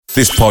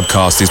This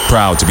podcast is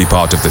proud to be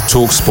part of the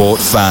TalkSport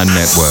Fan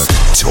Network.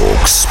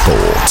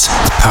 TalkSport.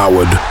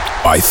 Powered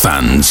by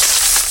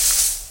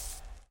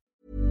fans.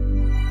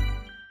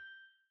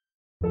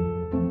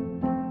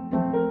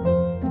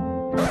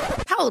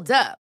 Hold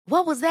up.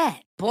 What was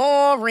that?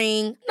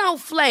 Boring. No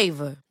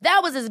flavor. That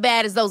was as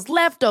bad as those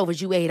leftovers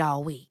you ate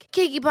all week.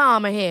 Keke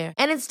Palmer here.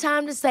 And it's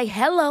time to say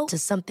hello to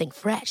something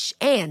fresh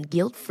and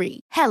guilt-free.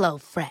 Hello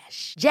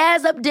Fresh.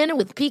 Jazz up dinner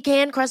with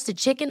pecan-crusted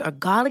chicken or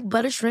garlic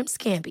butter shrimp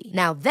scampi.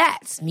 Now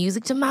that's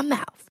music to my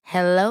mouth.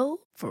 Hello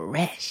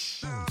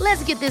Fresh.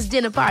 Let's get this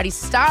dinner party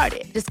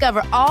started.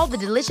 Discover all the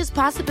delicious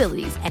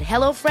possibilities at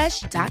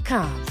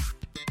hellofresh.com.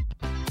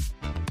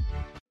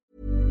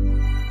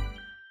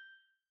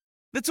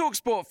 The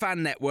TalkSport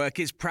Fan Network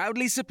is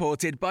proudly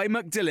supported by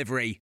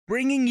McDelivery,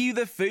 bringing you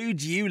the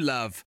food you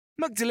love.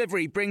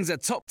 McDelivery brings a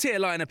top-tier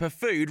lineup of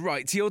food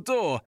right to your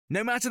door.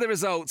 No matter the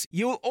result,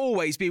 you'll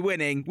always be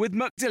winning with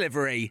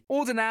McDelivery.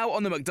 Order now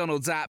on the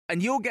McDonald's app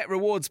and you'll get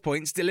rewards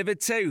points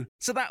delivered too.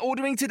 So that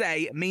ordering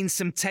today means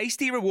some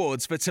tasty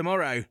rewards for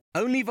tomorrow.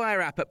 Only via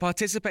app at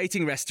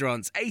participating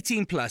restaurants.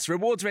 18 plus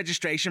rewards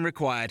registration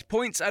required.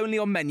 Points only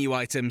on menu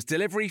items,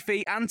 delivery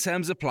fee and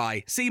terms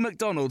apply. See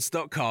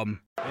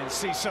mcdonalds.com. In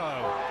Ciso.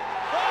 Oh,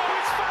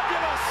 it's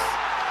fabulous!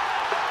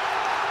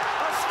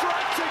 A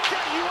strike to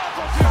get you up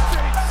off your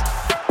seats.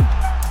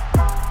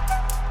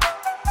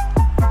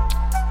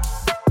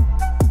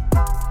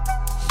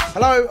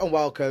 Hello and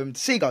welcome to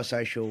Seagull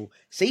Social,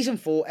 Season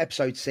 4,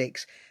 Episode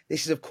 6.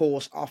 This is, of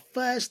course, our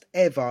first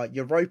ever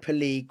Europa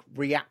League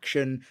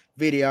reaction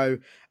video.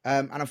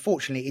 And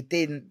unfortunately, it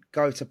didn't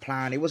go to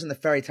plan. It wasn't the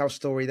fairy tale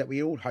story that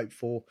we all hoped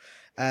for.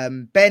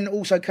 Ben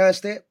also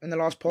cursed it in the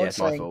last pod. Yeah, it's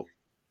my fault.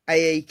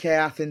 AEK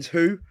Athens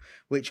who,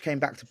 which came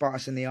back to bite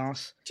us in the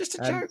arse. Just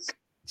a joke.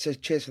 So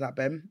cheers for that,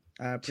 Ben.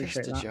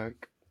 Appreciate that. Just a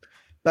joke.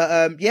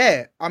 But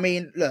yeah, I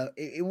mean, look,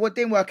 it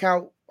didn't work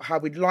out how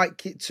we'd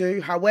like it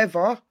to.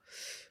 However,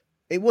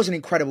 it was an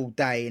incredible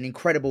day, an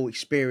incredible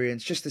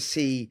experience just to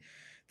see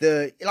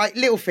the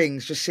little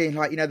things, just seeing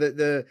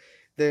the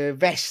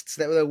vests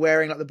that they're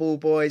wearing, like the Ball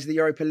Boys, the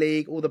Europa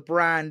League, all the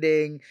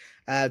branding,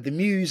 the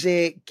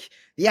music,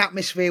 the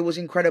atmosphere was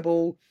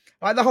incredible.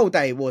 Like the whole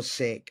day was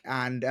sick,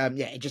 and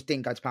yeah, it just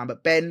didn't go to plan.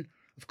 But Ben,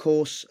 of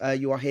course,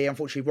 you are here.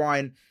 Unfortunately,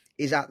 Ryan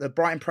is at the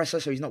Brighton presser,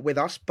 so he's not with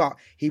us, but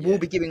he will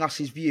be giving us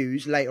his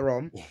views later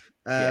on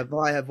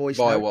via voice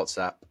via note.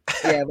 WhatsApp.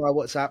 Yeah, via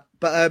WhatsApp.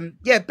 But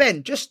yeah,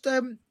 Ben, just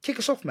kick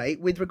us off,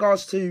 mate, with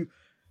regards to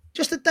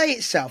just the day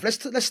itself.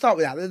 Let's start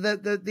with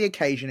that. The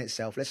occasion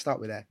itself. Let's start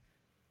with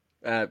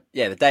that.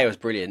 Yeah, the day was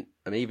brilliant.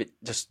 I mean, even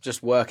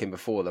just working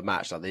before the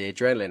match, like the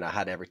adrenaline I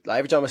had every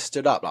time I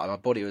stood up, like my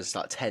body was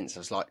like tense. I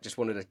was like, just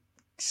wanted to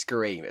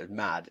scream. It was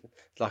mad,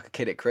 like a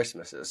kid at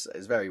Christmas. It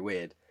was very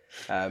weird.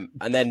 And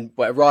then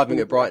arriving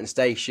at Brighton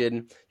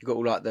Station, you got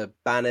all like the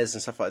banners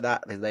and stuff like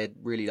that. They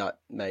really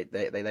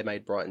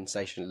made Brighton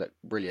Station look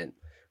brilliant.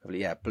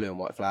 Yeah, blue and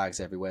white flags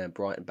everywhere and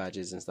Brighton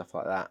badges and stuff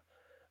like that.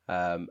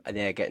 And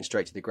yeah, getting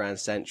straight to the Grand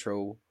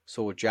Central,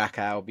 saw Jack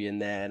Albion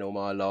there and all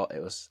my lot.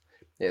 It was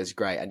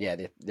great, and yeah,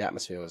 the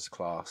atmosphere was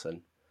class,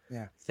 and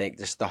yeah, I think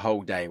just the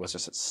whole day was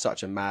just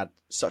such an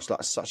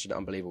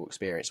unbelievable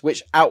experience,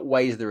 which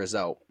outweighs the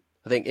result.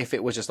 I think if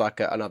it was just like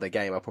another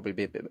game, I'd probably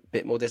be a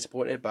bit more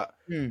disappointed, but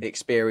the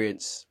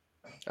experience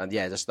and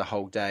yeah, just the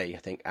whole day, I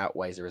think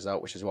outweighs the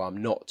result, which is why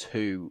I'm not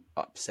too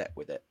upset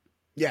with it.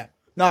 Yeah.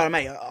 No,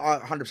 mate, I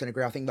 100%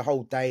 agree. I think the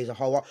whole day as a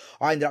whole,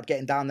 I ended up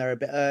getting down there a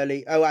bit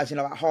early. Oh, as in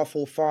like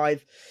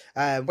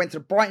 5:30. Went to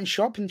the Brighton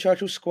shop in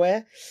Churchill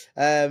Square.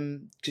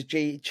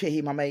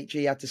 Because my mate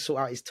G, had to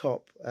sort out his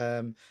top.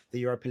 The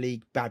Europa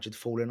League badge had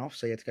fallen off,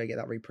 so he had to go get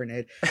that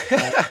reprinted.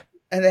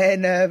 And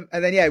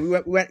then yeah,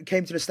 we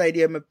came to the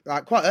stadium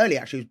like quite early.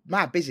 Actually, it was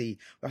mad busy.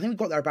 I think we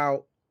got there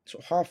about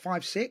sort of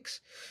 5:30,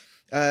 6.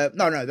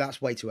 No,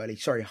 that's way too early.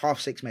 Sorry,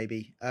 5:30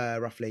 maybe,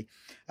 roughly.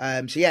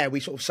 So yeah,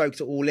 we sort of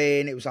soaked it all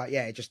in. It was like,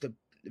 yeah, just a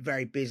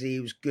very busy.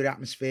 It was good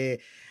atmosphere,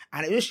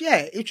 and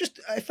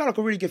it felt like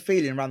a really good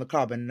feeling around the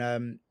club.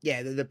 And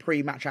yeah, the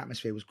pre-match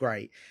atmosphere was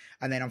great.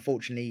 And then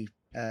unfortunately,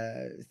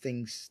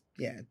 things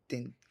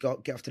didn't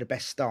get off to the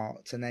best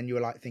start. And then you were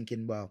like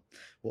thinking, well,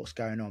 what's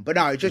going on? But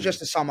no, just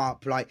to sum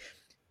up, I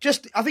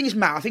think it's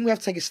mad. I think we have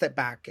to take a step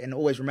back and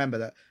always remember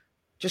that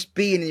just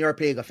being in the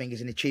Europa League, I think,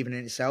 is an achievement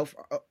in itself.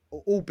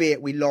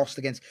 Albeit we lost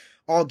against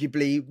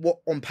arguably what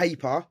on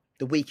paper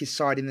the weakest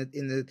side in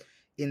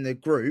the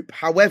group.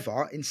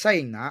 However, in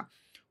saying that,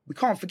 we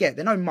can't forget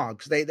they're no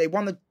mugs. They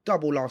won the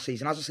double last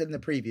season, as I said in the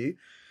preview.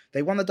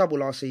 They won the double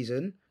last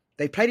season.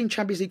 They played in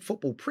Champions League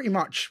football pretty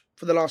much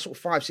for the last sort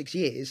of 5-6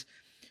 years.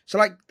 So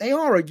like they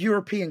are a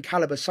European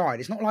caliber side.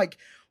 It's not like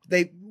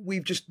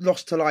we've just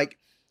lost to like,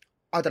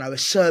 I don't know, a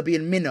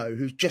Serbian minnow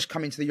who's just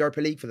come into the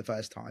Europa League for the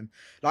first time.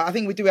 Like, I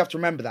think we do have to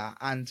remember that.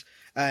 And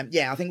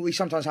yeah, I think we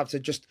sometimes have to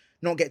just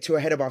not get too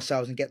ahead of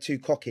ourselves and get too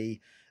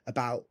cocky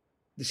about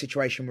the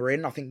situation we're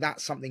in. I think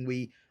that's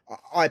something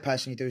I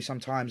personally do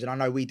sometimes, and I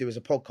know we do as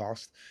a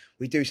podcast.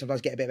 We do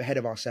sometimes get a bit ahead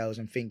of ourselves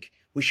and think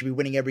we should be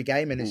winning every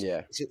game, and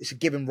it's a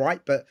given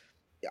right. But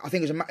I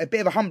think it was a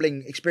bit of a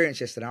humbling experience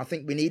yesterday. I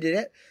think we needed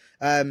it.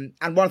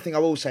 And one thing I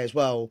will say as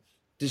well,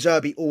 De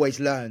Zerbi always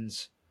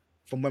learns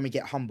from when we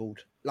get humbled.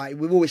 Like,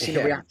 we've always seen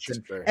a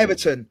reaction.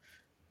 Everton,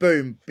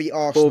 boom, beat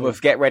Arsenal.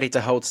 Bournemouth, get ready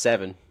to hold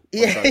 7.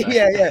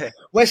 Yeah.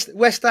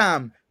 West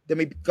Ham, then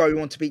we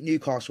go on to beat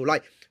Newcastle.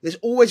 Like, there's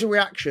always a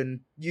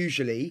reaction,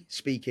 usually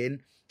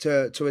speaking,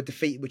 to a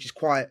defeat, which is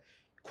quite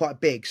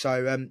big.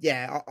 So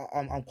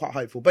I'm quite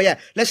hopeful. But yeah,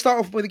 let's start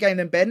off with the game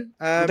then, Ben.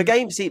 The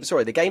game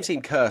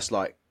seemed cursed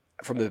like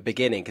from the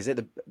beginning, because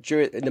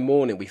in the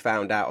morning we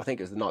found out, I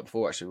think it was the night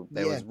before actually,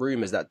 there was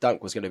rumours that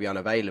Dunk was going to be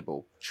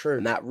unavailable. True.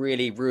 And that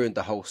really ruined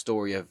the whole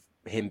story of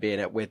him being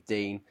at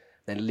Withdean,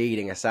 then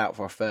leading us out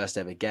for our first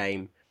ever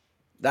game.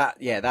 The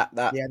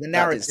narrative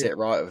didn't sit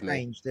right with me.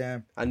 Changed, yeah.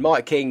 And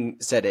Mike King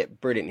said it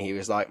brilliantly. He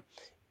was like,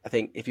 I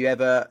think if you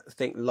ever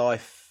think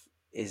life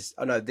is,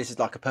 this is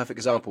like a perfect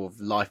example of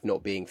life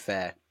not being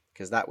fair,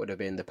 because that would have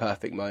been the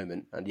perfect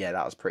moment. And yeah,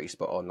 that was pretty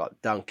spot on.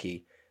 Like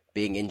Dunkey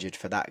being injured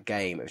for that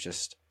game, it was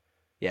just,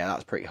 that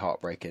was pretty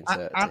heartbreaking to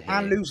hear.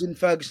 And losing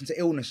Ferguson to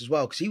illness as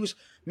well, because he was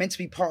meant to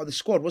be part of the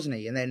squad, wasn't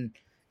he? And then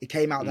it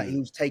came out that he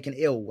was taken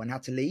ill and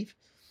had to leave.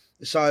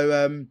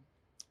 So,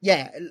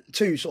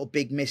 two sort of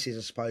big misses,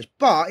 I suppose.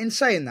 But in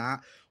saying that,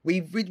 we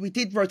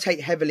did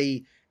rotate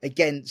heavily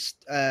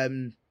against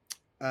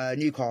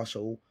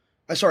Newcastle.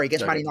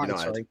 Against Man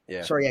United.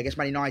 Against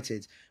Man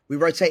United. We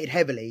rotated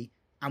heavily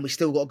and we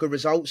still got a good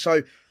result.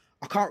 So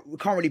we can't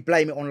really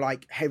blame it on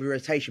like heavy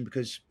rotation,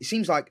 because it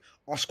seems like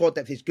our squad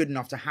depth is good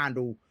enough to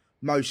handle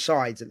most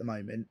sides at the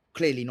moment.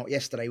 Clearly not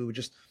yesterday. We were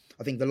just,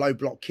 I think the low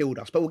block killed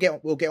us. But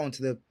we'll get on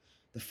to the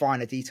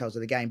finer details of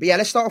the game. But yeah,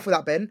 let's start off with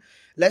that, Ben.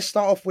 Let's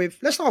start off with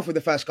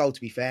the first goal,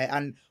 to be fair.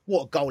 And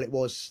what a goal it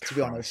was, to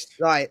be honest.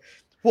 Like,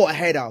 what a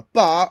header.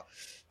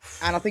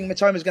 And I think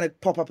Mitoma's going to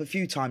pop up a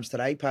few times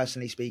today,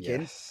 personally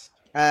speaking. Yes.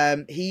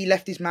 He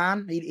left his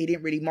man. He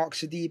didn't really mark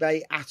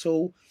Sidibe at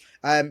all.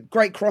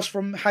 Great cross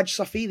from Haj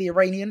Safi, the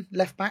Iranian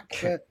left back.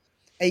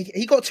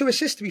 He got 2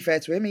 assists, to be fair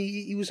to him.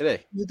 He was in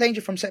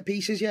danger from set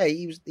pieces. Yeah,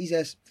 he's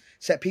a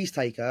set piece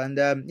taker. And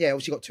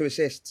obviously got 2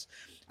 assists.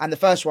 And the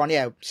first one,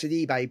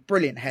 Sidibe,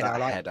 brilliant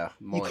header.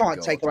 You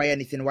can't take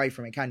anything away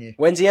from it, can you?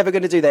 When's he ever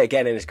going to do that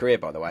again in his career,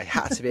 by the way?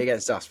 Had to be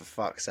against us, for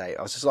fuck's sake.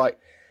 I was just like,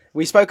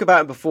 we spoke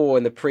about him before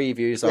in the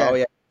previews.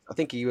 Like, I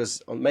think he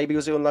was on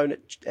loan at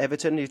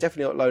Everton. He was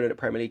definitely on loan at a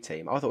Premier League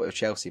team. I thought it was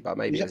Chelsea, but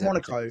maybe he was at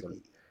Monaco.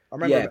 I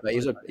remember. Yeah, but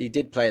he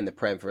did play in the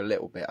Prem for a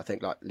little bit. I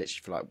think like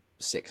literally for like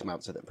 6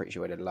 months. I'm pretty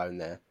sure he had a loan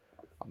there.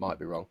 I might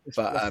be wrong,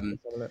 but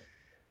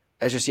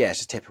it's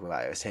just typical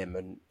that it was him,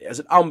 and it was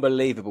an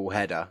unbelievable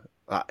header.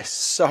 Like, it's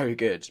so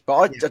good.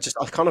 But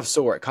I kind of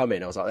saw it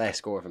coming. I was like, they're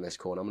scoring from this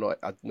corner. I'm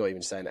not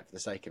even saying that for the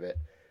sake of it.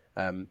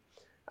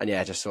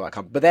 I just saw it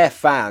come. But their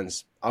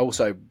fans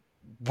also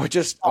were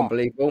just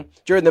unbelievable.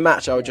 During the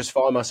match, I would just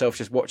find myself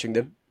just watching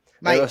them.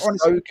 They were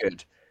so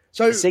good.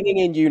 So singing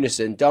in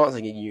unison,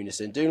 dancing in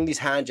unison, doing these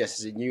hand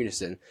gestures in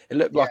unison. It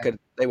looked like it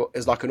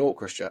was like an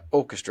orchestra.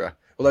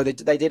 Although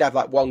they did have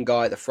like one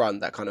guy at the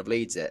front that kind of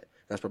leads it.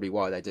 That's probably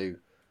why they do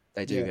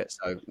get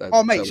so.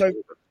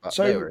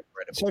 So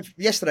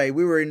yesterday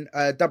we were in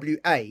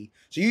WA.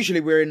 So usually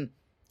we're in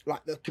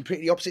like the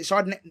completely opposite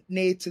side,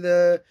 near to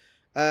the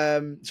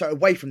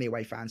away from the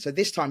away fans. So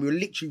this time we were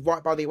literally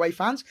right by the away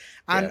fans.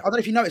 And I don't know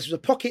if you noticed, there was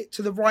a pocket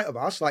to the right of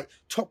us, like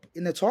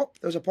in the top.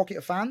 There was a pocket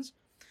of fans.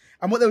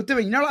 And what they were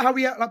doing, you know, like how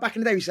we like back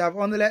in the day, we used to have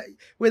on the left,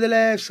 we're the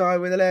left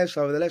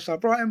side,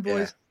 Brighton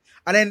boys.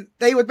 Yeah. And then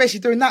they were basically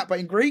doing that, but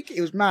in Greek,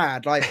 it was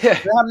mad. Like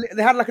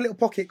they had like a little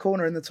pocket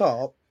corner in the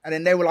top. And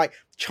then they were like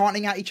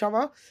chanting at each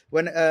other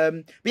when,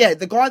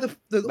 the guy,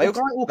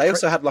 they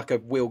also had like a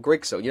Will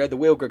Griggs song. You know, the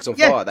Will Griggs on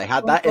fire. They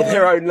had that in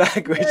their own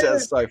language. Yeah.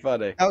 That's so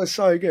funny. That was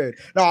so good.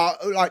 No,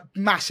 like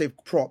massive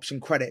props and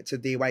credit to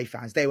the away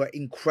fans. They were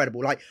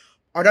incredible. Like,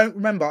 I don't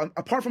remember,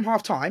 apart from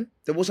half time,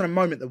 there wasn't a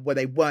moment where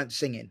they weren't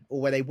singing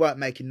or where they weren't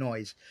making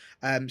noise.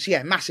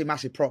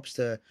 Massive props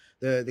to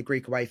the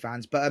Greek away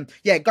fans. But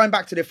going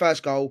back to the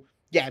first goal,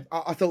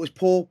 I thought it was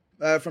poor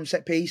from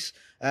set piece.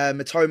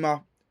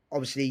 Mitoma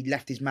obviously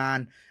left his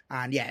man,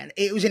 and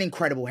it was an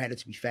incredible header,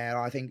 to be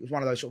fair. I think it was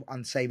one of those sort of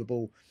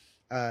unsavable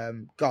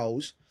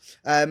goals.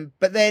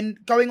 But then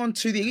going on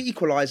to the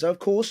equaliser, of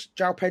course,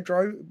 João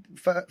Pedro,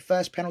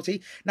 first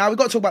penalty. Now we've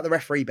got to talk about the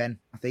referee, Ben,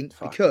 I think,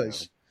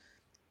 because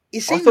I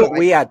thought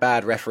we had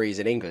bad referees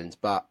in England,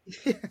 but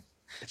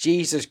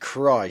Jesus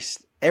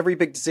Christ, every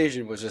big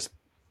decision was just,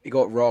 it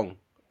got wrong.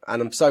 And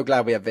I'm so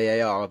glad we have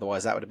VAR,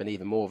 otherwise that would have been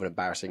even more of an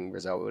embarrassing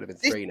result. It would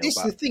have been 3-0. This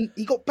is the thing,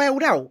 he got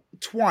bailed out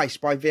twice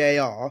by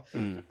VAR.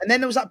 And then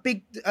there was that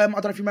big, I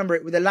don't know if you remember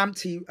it, with the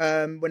Lamptey,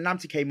 when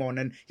Lamptey came on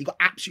and he got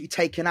absolutely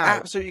taken out.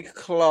 Absolutely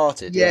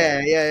clarted.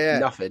 Yeah.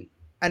 Nothing.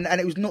 And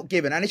it was not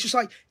given. And it's just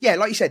like,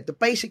 like you said, the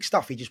basic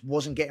stuff he just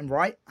wasn't getting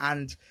right.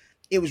 And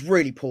it was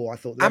really poor, I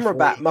thought.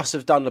 Amrabat must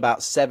have done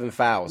about 7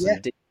 fouls. Yeah.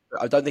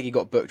 I don't think he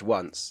got booked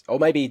once. Or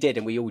maybe he did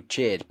and we all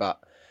cheered, but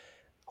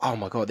oh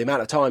my God, the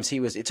amount of times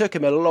it took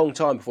him a long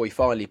time before he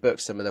finally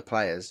booked some of the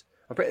players.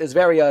 It was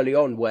very early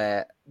on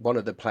where one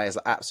of the players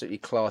absolutely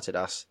clarted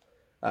us.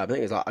 I think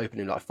it was like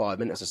opening like 5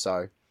 minutes or so.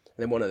 And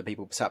then one of the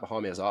people sat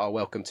behind me was like, "Oh,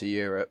 welcome to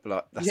Europe."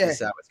 Like that's Yeah.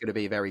 this how it's going to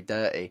be very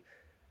dirty,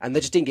 and they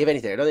just didn't give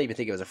anything. I don't even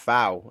think it was a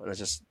foul, and I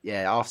just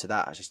after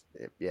that,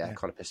 it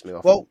kind of pissed me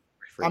off. Well,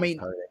 I mean,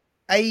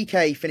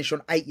 AEK finished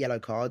on 8 yellow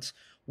cards.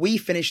 We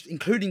finished,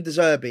 including De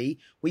Zerbi,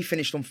 we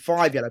finished on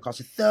 5 yellow cards.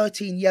 So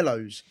 13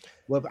 yellows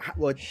were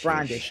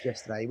brandished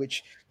yesterday,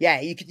 which,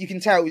 you can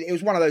tell it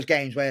was one of those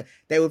games where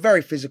they were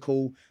very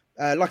physical.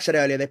 Like I said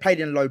earlier, they played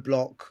in a low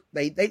block.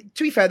 They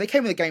to be fair, they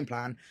came with a game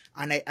plan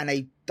and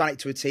they done it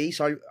to a T.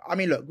 So, I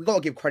mean, look, we've got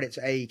to give credit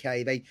to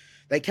AEK.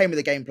 They came with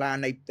a game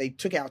plan. They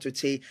took it out to a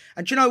T.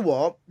 And do you know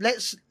what?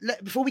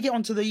 Before we get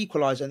on to the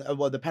equaliser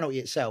and the penalty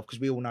itself, because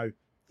we all know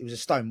it was a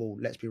stone wall,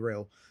 let's be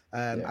real.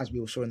 As we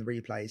all saw in the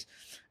replays.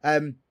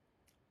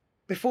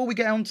 Before we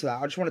get on to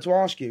that, I just wanted to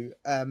ask you,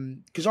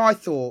 because I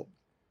thought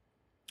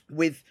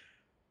with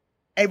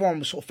everyone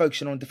was sort of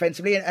focusing on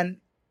defensively, and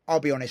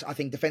I'll be honest, I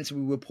think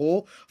defensively we were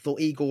poor. I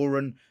thought Igor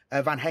and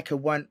Van Hecker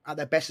weren't at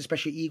their best,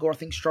 especially Igor, I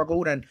think,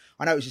 struggled, and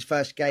I know it was his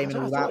first game and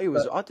all that.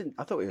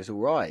 I thought he was all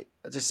right.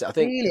 I think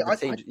really, I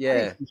think he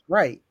was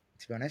great,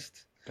 to be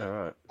honest. All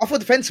right. I thought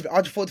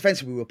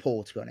defensively we were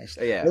poor, to be honest.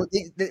 Yeah.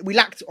 We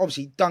lacked,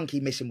 obviously,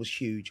 Dunkey missing was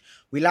huge.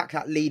 We lacked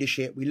that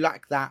leadership. We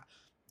lacked that,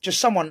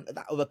 just someone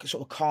that with a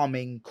sort of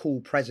calming,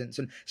 cool presence.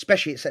 And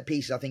especially at set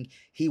pieces, I think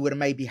he would have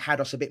maybe had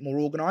us a bit more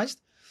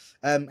organised,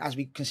 as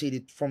we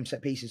conceded from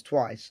set pieces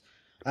twice.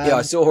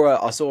 I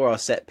saw our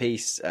set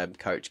piece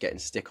coach getting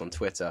stick on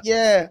Twitter.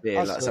 Yeah.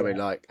 Being like something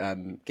like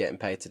getting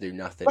paid to do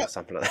nothing or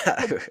something like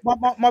that.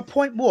 My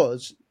point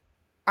was,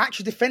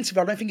 actually,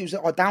 defensively, I don't think it was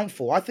our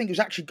downfall. I think it was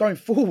actually going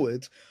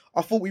forward.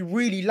 I thought we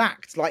really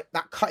lacked like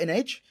that cutting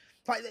edge.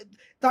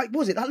 Like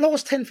was it that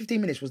last 10-15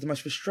 minutes was the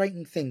most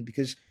frustrating thing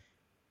because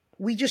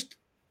we just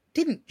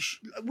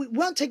we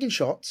weren't taking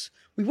shots.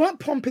 We weren't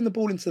pumping the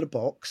ball into the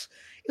box.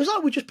 It was like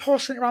we were just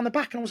passing it around the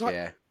back, and I was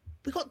like,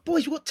 we got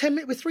 10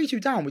 minutes. We're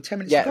 3-2 down with 10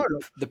 minutes to go.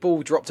 The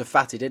ball dropped to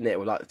Feta, didn't it?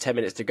 With like 10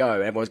 minutes to go,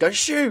 everyone's going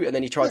shoot, and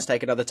then he tried to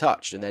take another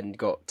touch, and then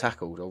got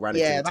tackled or ran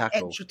into the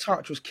tackle. That extra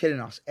touch was killing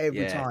us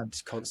every time.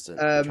 It's constant.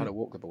 Trying to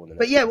walk the ball in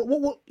the net.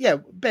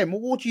 But Ben,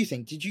 what do you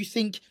think? Did you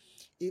think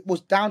it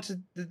was down to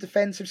the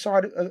defensive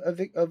side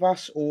of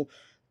us, or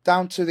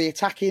down to the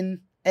attacking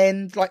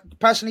end? Like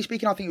personally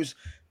speaking, I think it was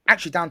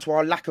actually down to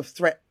our lack of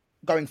threat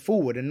going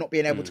forward and not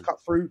being able to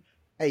cut through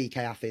AEK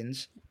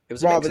Athens. It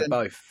was a mix of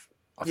both.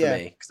 For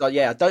me, because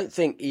I don't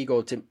think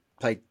Igor didn't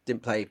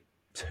play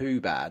too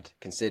bad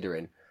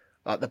considering.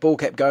 Like the ball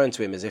kept going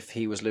to him as if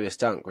he was Lewis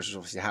Dunk, which is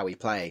obviously how we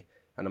play.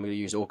 And I'm going to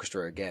use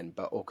orchestrator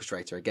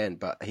again,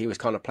 but he was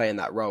kind of playing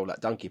that role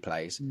that Dunkey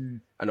plays.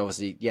 And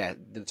obviously,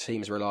 the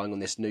team's relying on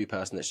this new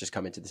person that's just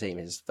come into the team,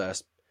 his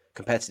first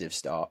competitive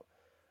start.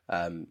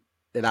 Then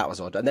that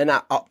was odd. And then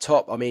up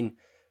top, I mean,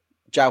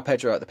 João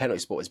Pedro at the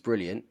penalty spot is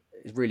brilliant.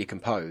 He's really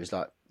composed.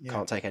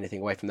 Can't take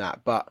anything away from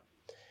that, but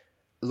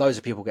loads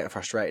of people getting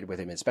frustrated with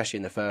him, especially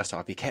in the first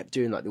half. He kept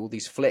doing like all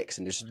these flicks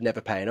and just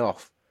never paying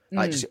off.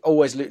 Like just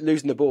always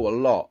losing the ball a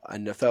lot.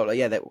 And I felt like,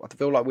 I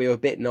feel like we were a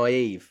bit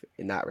naive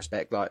in that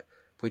respect. Like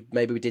we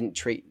didn't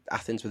treat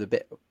Athens with a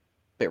bit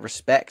of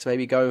respect,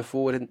 maybe going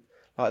forward and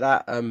like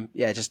that.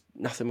 Just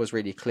nothing was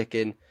really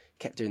clicking.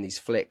 Kept doing these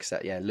flicks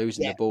that,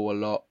 losing the ball a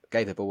lot,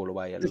 gave the ball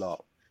away a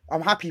lot.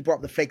 I'm happy you brought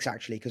up the flicks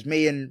actually, because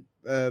me and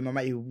my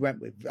mate who went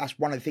with, that's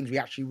one of the things we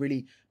actually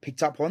really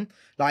picked up on.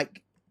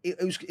 Like, it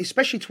was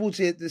especially towards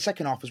the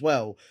second half as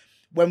well,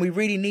 when we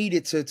really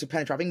needed to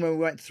penetrate. I think when we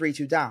went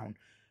 3-2 down,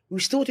 we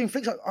were still doing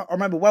flicks. I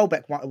remember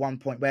Welbeck at one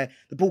point where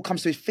the ball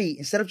comes to his feet.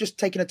 Instead of just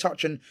taking a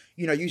touch and,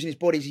 using his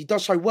body, as he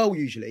does so well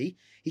usually,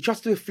 he tries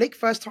to do a flick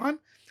first time.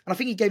 And I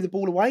think he gave the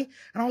ball away.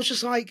 And I was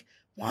just like,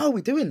 why are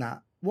we doing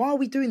that? Why are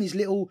we doing these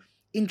little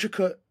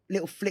intricate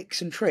little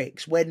flicks and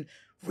tricks when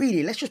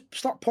really, let's just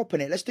start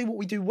popping it. Let's do what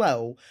we do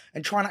well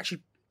and try and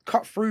actually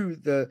cut through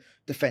the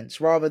defence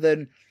rather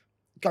than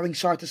going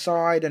side to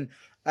side. And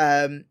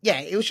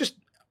it was just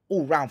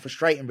all round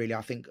frustrating, really,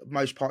 I think,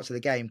 most parts of the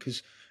game.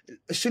 Because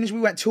as soon as we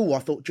went 2-2, I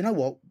thought, do you know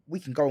what? We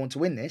can go on to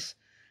win this.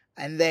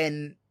 And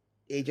then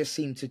it just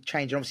seemed to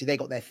change. And obviously, they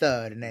got their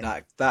third. And then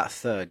that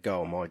third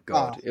goal, my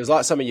God. It was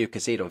like something you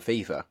could see on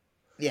FIFA.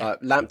 Yeah.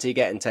 Lamptey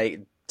getting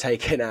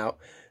taken out.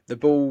 The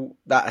ball,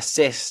 that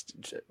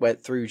assist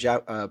went through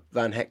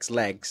Van Heck's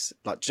legs,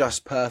 like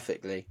just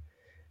perfectly.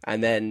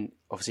 And then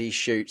obviously he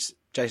shoots,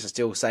 Jason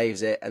still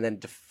saves it, and then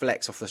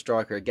deflects off the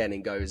striker again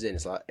and goes in.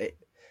 It's like,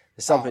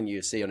 it's something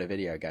you'd see on a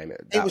video game.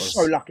 It was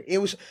so lucky. It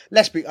was,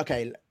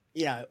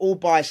 all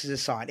biases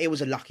aside, it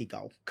was a lucky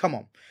goal. Come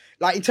on.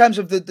 Like in terms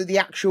of the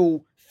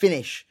actual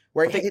finish,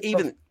 where I think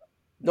even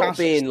not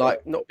being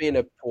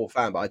a poor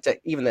fan, but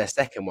even their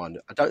second one,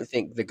 I don't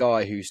think the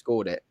guy who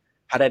scored it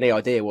had any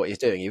idea what he's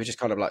doing. He was just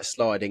kind of like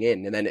sliding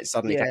in, and then it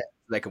suddenly came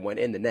leg and went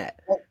in the net.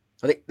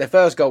 I think their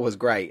first goal was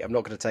great. I'm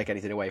not going to take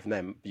anything away from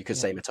them. You could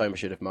say Matoma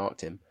should have marked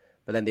him,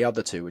 but then the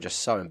other two were just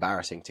so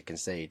embarrassing to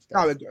concede.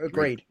 No,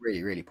 agreed.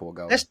 Really, really poor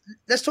goal.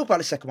 Let's talk about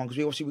the second one,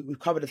 because we've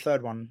covered the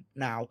third one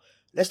now.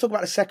 Let's talk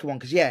about the second one,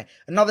 because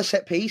another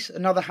set piece,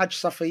 another Haj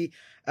Safi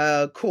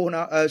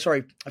corner. A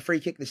free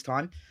kick this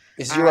time.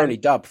 This is your only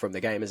dub from the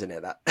game, isn't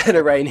it? That and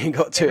Iranian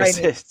got 2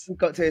 assists.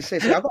 Got 2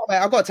 assists.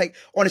 I've got to take.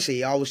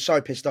 Honestly, I was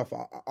so pissed off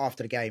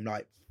after the game.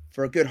 Like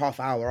for a good half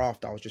hour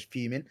after, I was just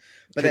fuming.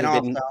 But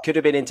could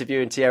have been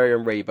interviewing Thierry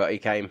Henry, but he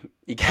came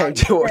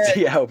towards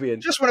the Albion.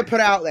 Just want to put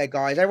it out there,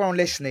 guys. Everyone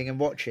listening and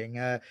watching.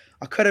 I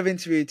could have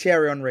interviewed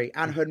Thierry Henry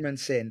and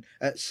Hoodman's son.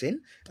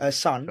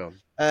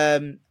 I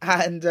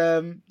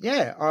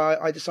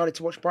decided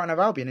to watch Brighton of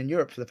Albion in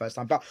Europe for the first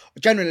time. But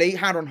generally,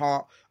 hand on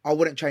heart, I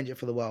wouldn't change it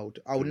for the world.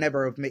 I would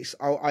never have mixed.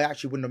 I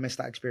actually wouldn't have missed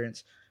that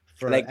experience.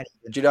 Do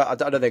you know? I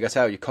don't think I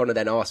tell you. Connor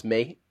then asked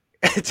me.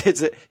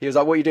 He was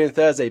like, "What are you doing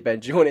Thursday, Ben?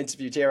 Do you want to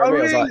interview Thierry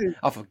Henry?" Really? I was like,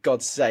 "Oh, for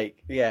God's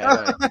sake,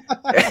 yeah."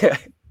 No.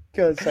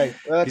 God's sake.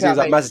 Because he was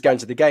like, "Maz is going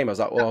to the game." I was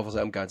like, "Well,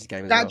 obviously, I'm going to the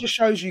game as well." That just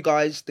shows you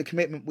guys the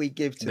commitment we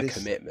give to this.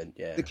 Commitment,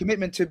 yeah. The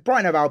commitment to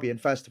Brighton of Albion,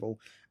 first of all,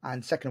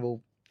 and second of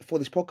all, for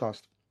this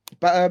podcast.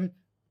 But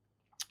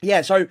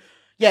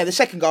the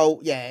second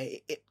goal,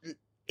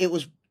 it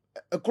was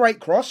a great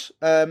cross.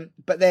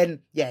 But then,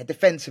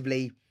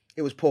 defensively,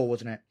 it was poor,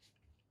 wasn't it?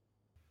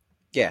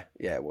 Yeah,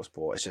 it was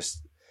poor. It's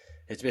just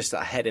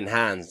like head in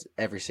hands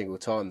every single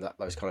time that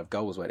those kind of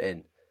goals went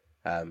in.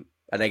 And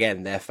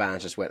again, their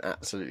fans just went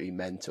absolutely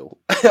mental.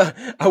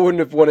 I wouldn't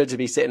have wanted to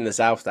be sitting in the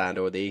south stand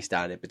or the east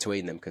stand in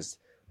between them because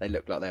they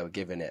looked like they were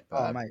giving it.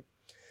 But, mate,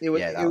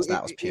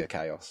 that was pure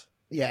chaos.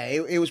 Yeah,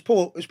 it was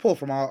poor. It was poor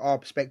from our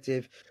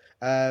perspective.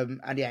 In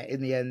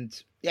the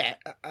end,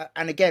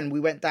 and again we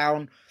went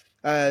down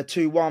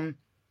 2-1,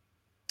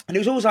 and it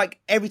was always like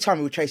every time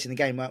we were chasing the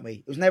game, weren't we?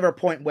 It was never a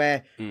point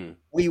where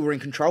we were in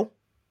control,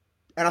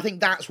 and I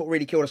think that's what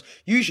really killed us.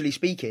 Usually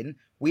speaking,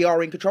 we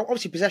are in control.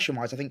 Obviously,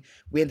 possession-wise, I think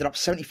we ended up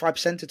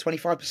 75% to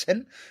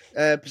 25%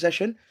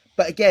 possession.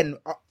 But again,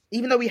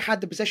 even though we had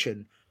the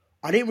possession,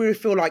 I didn't really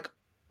feel like,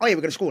 we're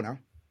going to score now.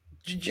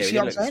 Do you see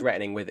what I'm saying?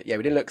 Threatening with it. Yeah,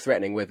 we didn't look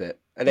threatening with it,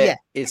 and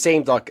it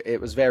seemed like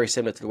it was very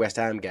similar to the West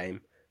Ham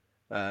game.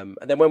 And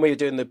then when we were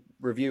doing the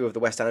review of the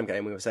West Ham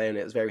game, we were saying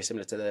it was very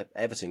similar to the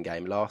Everton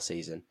game last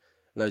season.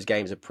 And those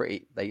games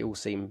they all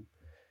seem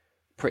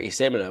pretty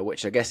similar,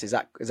 which I guess is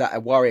that a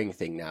worrying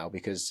thing now,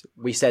 because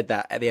we said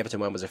that the Everton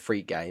one was a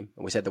freak game,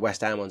 and we said the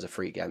West Ham one's a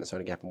freak game that's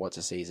only happened once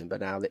a season,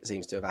 but now it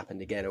seems to have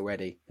happened again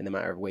already in a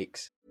matter of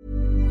weeks.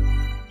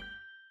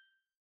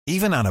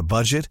 Even on a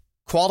budget,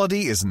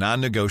 quality is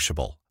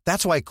non-negotiable.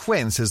 That's why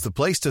Quince is the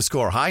place to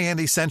score high-end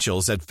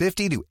essentials at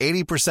 50 to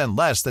 80%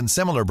 less than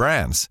similar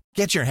brands.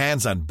 Get your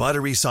hands on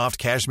buttery soft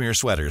cashmere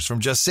sweaters from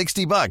just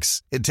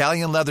 $60,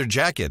 Italian leather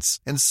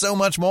jackets, and so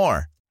much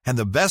more. And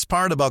the best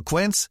part about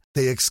Quince,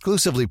 they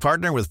exclusively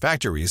partner with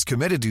factories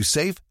committed to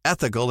safe,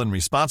 ethical, and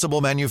responsible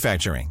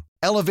manufacturing.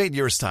 Elevate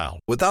your style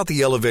without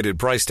the elevated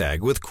price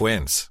tag with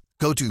Quince.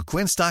 Go to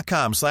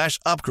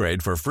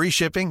quince.com/upgrade for free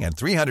shipping and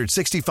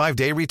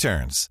 365-day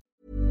returns.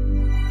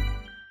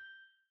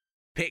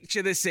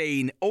 Picture the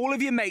scene. All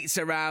of your mates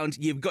around,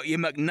 you've got your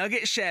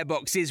McNugget share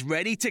boxes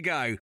ready to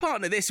go.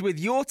 Partner this with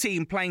your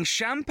team playing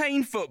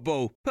champagne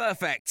football.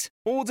 Perfect.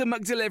 Order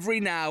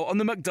McDelivery now on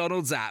the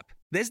McDonald's app.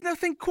 There's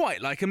nothing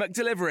quite like a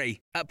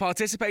McDelivery. At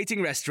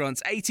participating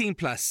restaurants, 18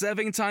 plus,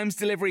 serving times,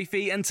 delivery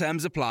fee and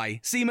terms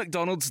apply. See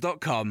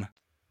mcdonalds.com.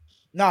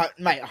 No,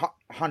 mate,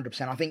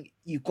 100%. I think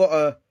you've got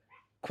to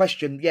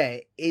question,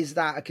 is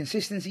that a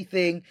consistency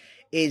thing?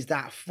 Is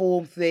that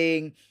form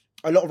thing?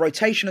 A lot of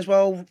rotation as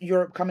well,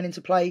 Europe coming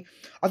into play.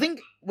 I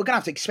think we're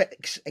going to have to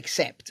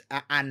accept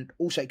and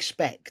also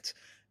expect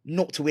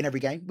not to win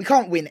every game. We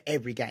can't win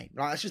every game.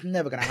 Like, that's just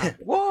never going to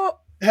happen. What?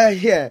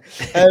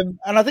 And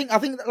I think,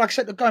 like I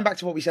said, going back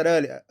to what we said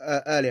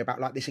earlier about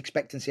like this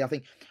expectancy, I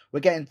think we're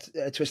getting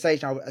to a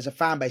stage now as a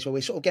fan base where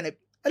we're sort of getting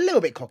a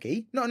little bit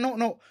cocky, not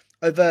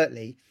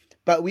overtly,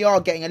 but we are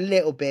getting a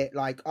little bit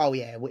like,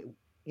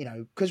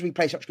 because we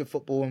play such good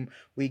football and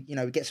we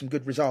get some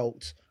good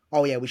results.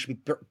 We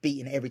should be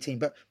beating every team.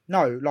 But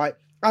no, like,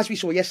 as we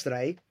saw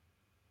yesterday,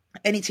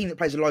 any team that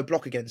plays a low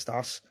block against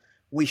us,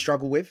 we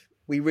struggle with.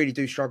 We really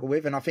do struggle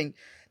with. And I think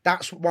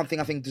that's one thing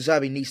I think De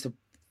Zerbi needs to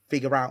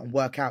figure out and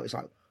work out. Is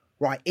like,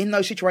 right, in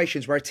those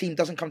situations where a team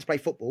doesn't come to play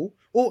football,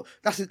 or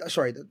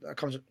that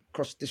comes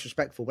across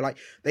disrespectful, but like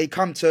they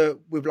come to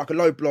with like a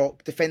low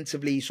block,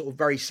 defensively sort of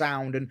very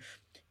sound and,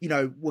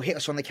 will hit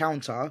us on the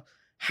counter.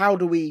 How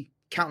do we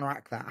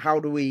counteract that? How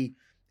do we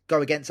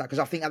go against that? Because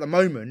I think at the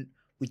moment,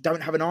 we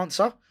don't have an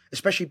answer,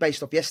 especially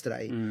based off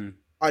yesterday.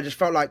 I just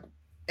felt like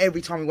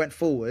every time we went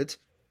forward,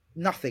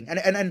 nothing.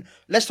 And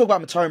let's talk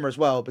about Matoma as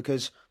well,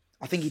 because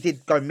I think he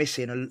did go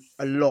missing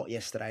a lot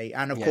yesterday.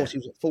 And of course, he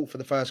was at fault for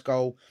the first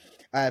goal.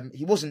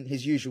 He wasn't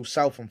his usual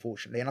self,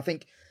 unfortunately. And I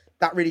think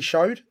that really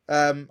showed.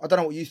 I don't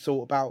know what you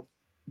thought about.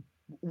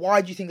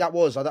 Why do you think that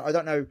was? I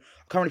don't know.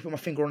 I can't really put my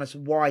finger on as to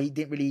why he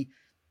didn't really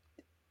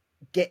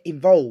get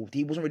involved.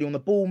 He wasn't really on the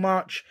ball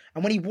much.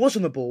 And when he was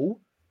on the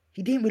ball,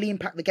 he didn't really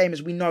impact the game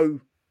as we know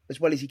as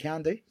well as he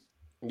can do.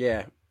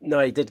 Yeah. No,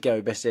 he did go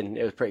missing.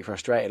 It was pretty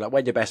frustrating. Like,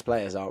 when your best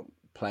players aren't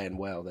playing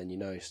well, then you're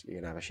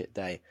going to have a shit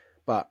day.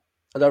 But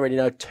I don't really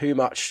know too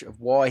much of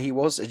why he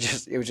was.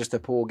 It was just a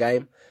poor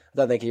game. I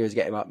don't think he was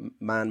getting like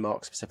man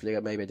marks specifically.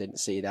 Maybe I didn't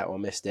see that or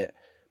missed it.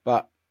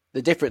 But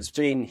the difference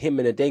between him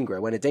and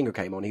Adingra, when Adingra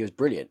came on, he was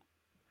brilliant.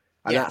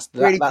 And Yeah, that's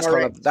really that's kind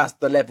direct. of that's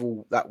the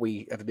level that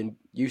we have been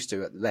used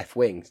to at the left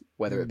wing,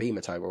 whether it be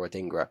Matoma or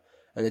Adingra.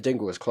 And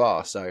Adingra was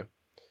class, so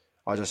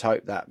I just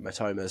hope that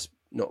Matoma's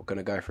not going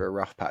to go for a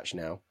rough patch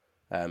now.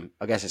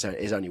 I guess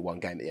it's only one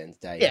game at the end of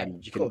the day, Yeah,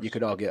 and you of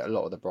could argue that a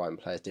lot of the Brighton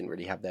players didn't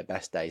really have their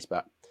best days.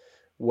 But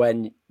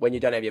when you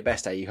don't have your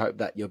best day, you hope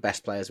that your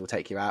best players will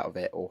take you out of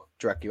it or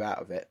drag you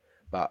out of it.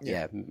 But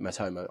yeah,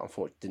 Matoma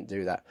unfortunately didn't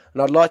do that.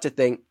 And I'd like to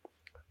think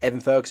Evan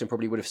Ferguson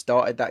probably would have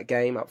started that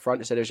game up front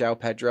instead of João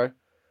Pedro.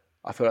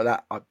 I feel like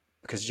that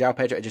because João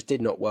Pedro, it just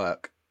did not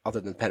work. Other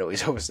than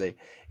penalties, obviously,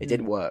 it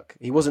didn't work.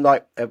 He wasn't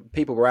like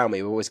people around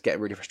me were always getting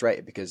really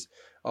frustrated because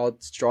our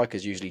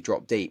strikers usually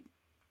drop deep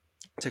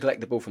to collect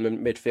the ball from the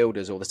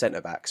midfielders or the centre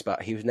backs,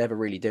 but he was never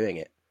really doing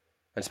it.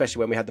 And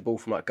especially when we had the ball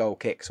from like goal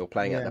kicks or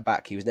playing at the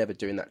back, he was never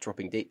doing that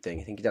dropping deep thing.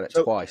 I think he done it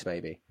twice,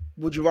 maybe.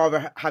 Would you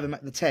rather have him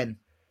at the 10?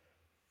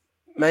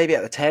 Maybe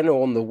at the 10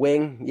 or on the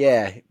wing,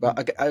 yeah.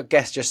 But I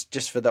guess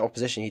just for the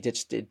opposition, he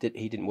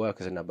didn't work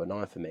as a number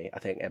 9 for me. I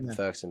think Evan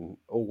Ferguson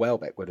or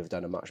Welbeck would have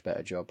done a much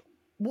better job.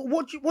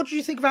 What do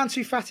you think of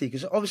Ansu Fati?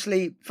 Because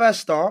obviously, first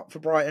start for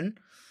Brighton,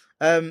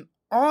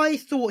 I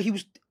thought he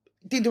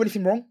didn't do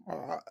anything wrong,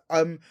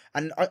 and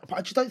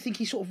I just don't think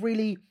he sort of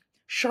really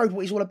showed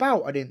what he's all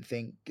about. I didn't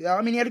think.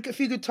 I mean, he had a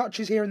few good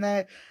touches here and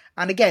there,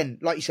 and again,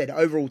 like you said,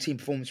 overall team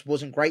performance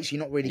wasn't great. So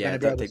you're not really going to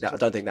be able to. I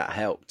don't think that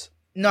helped.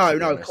 No,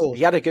 of course.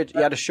 He had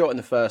a shot in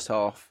the first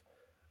half,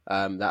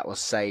 that was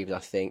saved. I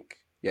think,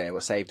 it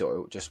was saved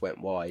or it just went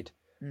wide.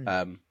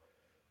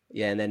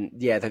 And then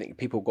I think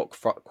people got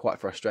quite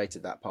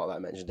frustrated that part that I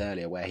mentioned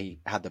earlier, where he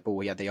had the ball,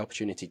 he had the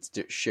opportunity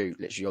to shoot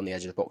literally on the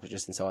edge of the box,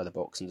 just inside the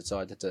box, and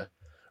decided to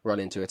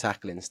run into a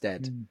tackle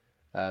instead.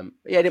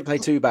 He didn't play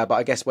too bad, but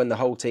I guess when the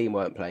whole team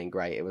weren't playing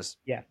great, it was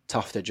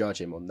tough to judge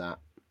him on that.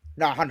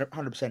 No,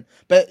 100%.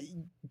 But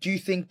do you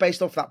think,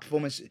 based off that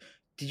performance,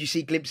 did you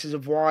see glimpses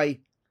of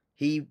why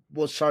he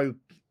was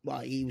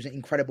he was an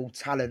incredible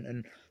talent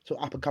and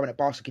sort of up and coming at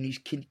Barca?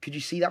 Could you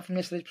see that from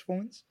yesterday's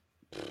performance?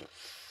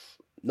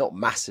 Not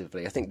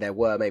massively. I think there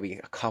were maybe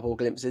a couple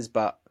glimpses,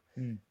 but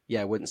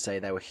I wouldn't say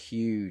there were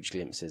huge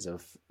glimpses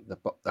of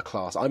the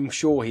class. I'm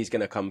sure he's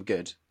going to come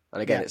good.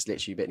 And again, it's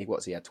literally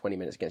he had 20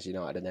 minutes against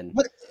United, and then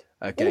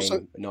a game,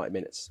 also, 90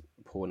 minutes,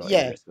 poor 90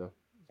 minutes.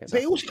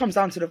 But it also comes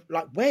down to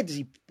where does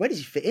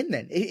he fit in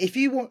then? If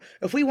we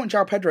want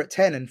João Pedro at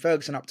 10 and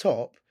Ferguson up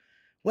top,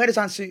 where does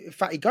Ansu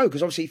Fati go?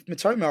 Because obviously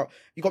Matoma,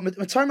 you've got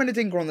Matoma and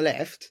Adingra on the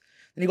left,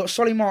 then you've got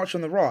Solly March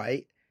on the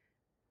right.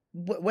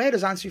 Where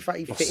does Ansu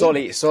Fati fit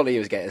in? Solly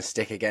was getting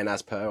stick again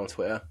as per on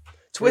Twitter.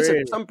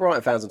 Really? Some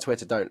Brighton fans on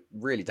Twitter don't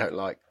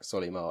like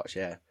Solly March.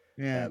 Yeah.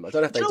 I don't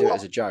know if they do it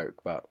as a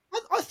joke, but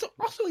I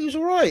thought he was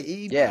all right.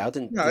 I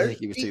didn't think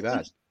he was too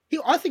bad.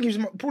 I think he was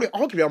probably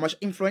arguably our most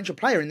influential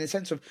player in the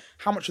sense of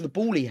how much of the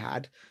ball he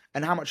had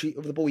and how much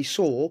of the ball he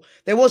saw.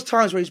 There was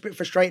times where he was a bit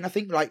frustrating. I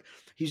think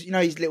he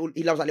loves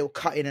that little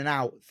cut in and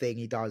out thing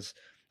he does.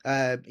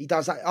 He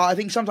does that. I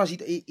think sometimes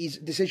his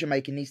decision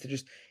making needs to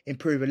just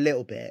improve a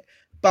little bit.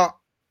 But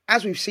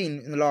as we've seen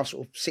in the last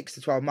sort of 6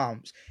 to 12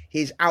 months,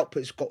 his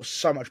output's got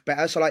so much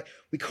better. So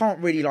we can't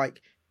really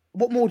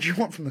what more do you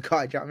want from the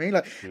guy? Do you know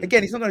what I mean?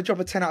 Again, he's not going to drop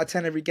a 10 out of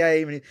 10 every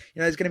game. And,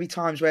 there's going to be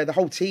times where the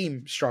whole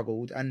team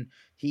struggled and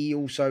he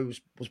also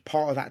was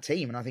part of that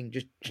team. And I think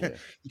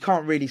you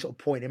can't really sort of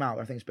point him out.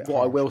 I think it's a bit What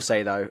harsh. I will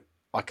say, though,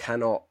 I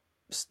cannot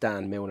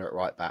stand Milner at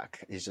right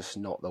back. He's just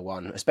not the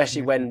one.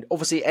 Especially when,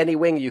 obviously, any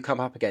winger you come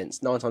up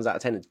against, 9 times out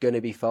of 10, is going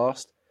to be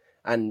fast.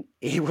 And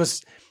he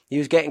was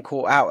getting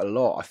caught out a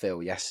lot, I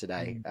feel,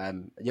 yesterday.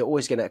 You're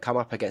always going to come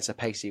up against a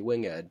pacey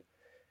winger.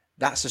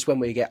 That's just when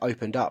we get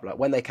opened up. Like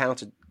when they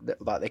counter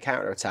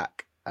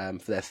attack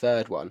for their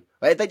third one,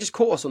 they just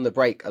caught us on the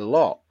break a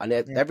lot, and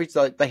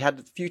they had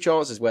a few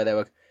chances where they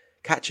were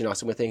catching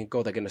us, and we're thinking,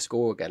 God, they're going to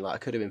score again. Like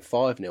it could have been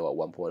 5-0 at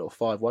one point or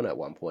 5-1 at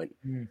one point.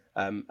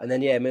 And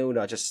then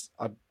Milner,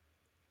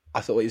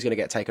 I thought he was going to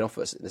get taken off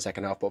us in the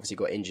second half, but obviously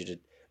got injured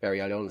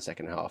very early on in the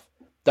second half.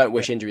 Don't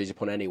wish injuries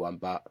upon anyone,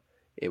 but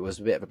it was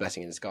a bit of a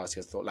blessing in disguise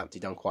because I thought Lamptey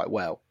done quite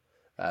well.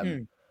 But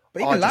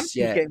even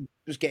Lamptey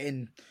was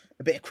getting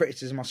a bit of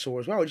criticism I saw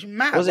as well. It's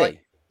mad. Was he?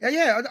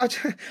 Yeah. I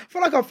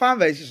feel like our fan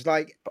base is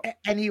like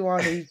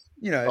anyone who's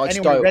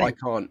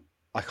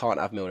I can't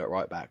have Milner at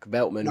right back,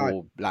 Veltman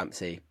or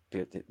Lamptey,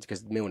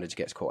 because Milner just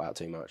gets caught out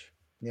too much.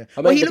 Yeah,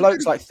 I mean the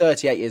bloke's like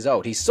 38 years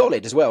old. He's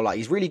solid as well. Like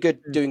he's really good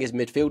doing his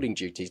midfielding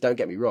duties. Don't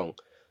get me wrong.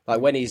 Like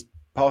when he's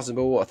passing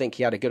the ball, I think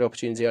he had a good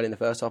opportunity early in the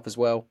first half as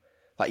well.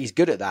 Like he's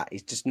good at that.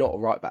 He's just not a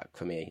right back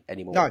for me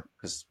anymore. No,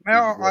 because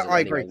I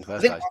agree.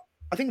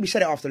 I think we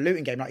said it after the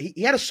Luton game. Like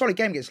he had a solid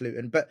game against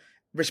Luton, but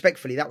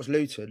respectfully, that was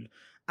Luton.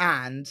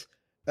 And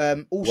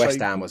also West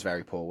Ham was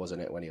very poor,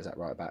 wasn't it, when he was at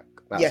right back?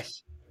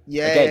 Yes.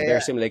 Yeah. Again,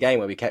 very similar game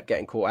where we kept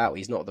getting caught out.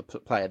 He's not the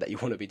player that you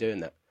want to be doing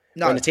that.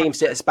 No, when the team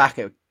sits back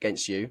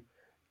against you,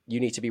 you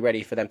need to be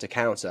ready for them to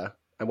counter.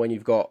 And when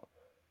you've got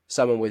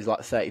someone with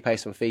like 30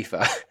 pace on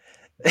FIFA,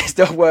 it's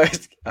the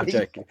worst. I'm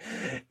joking.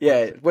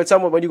 Yeah,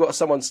 when you've got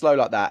someone slow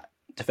like that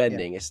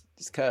defending, it's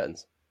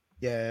curtains.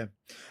 Yeah.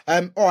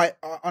 All right.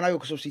 I know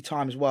because obviously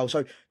time as well.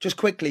 So just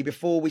quickly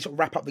before we sort of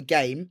wrap up the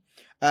game,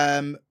 We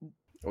also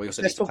let's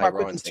need to talk play about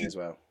quickly Ryan's thing as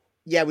well.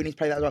 Yeah, we need to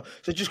play that as well.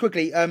 So just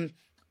quickly,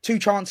 two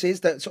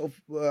chances that sort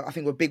of I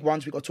think were big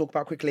ones we've got to talk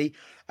about quickly.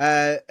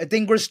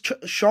 Adingra's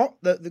shot,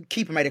 the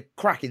keeper made a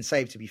cracking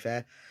save, to be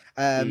fair.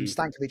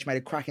 Stankovic made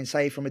a cracking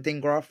save from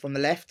Adingra from the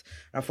left.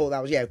 And I thought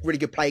that was, really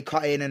good play,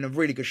 cut in, and a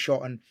really good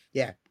shot. And,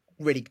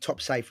 really top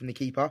save from the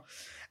keeper.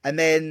 And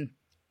then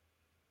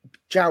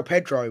João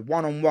Pedro,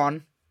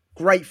 one-on-one.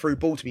 Great through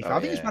ball, to be fair. I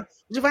think was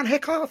it Van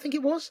Hecke, I think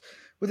it was,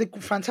 with a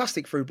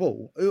fantastic through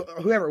ball.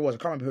 Whoever it was, I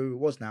can't remember who it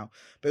was now.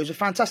 But it was a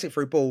fantastic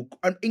through ball.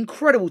 An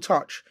incredible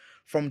touch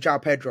from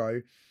João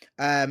Pedro.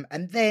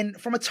 And then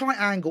from a tight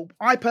angle,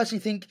 I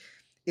personally think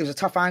it was a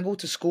tough angle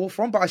to score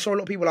from. But I saw a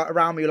lot of people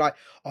around me like,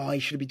 he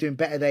should be doing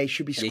better there. He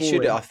should be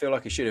scoring. I feel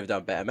like he should have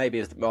done better. Maybe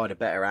it might have a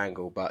better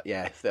angle. But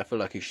yeah, I feel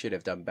like he should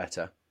have done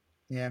better.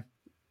 Yeah.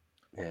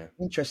 Yeah.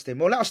 Interesting.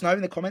 Well, let us know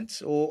in the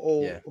comments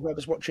or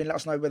whoever's watching. Let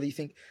us know whether you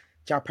think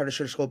João Pedro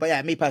should have scored. But yeah,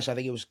 me personally, I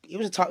think it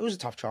was a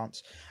tough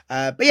chance.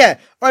 But yeah,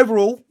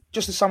 overall,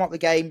 just to sum up the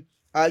game,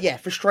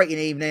 frustrating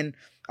evening.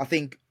 I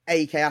think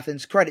AEK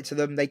Athens, credit to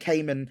them. They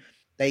came and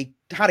they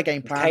had a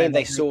game plan.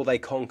 They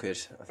conquered.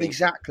 I think.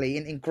 Exactly,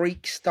 in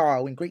Greek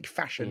style, in Greek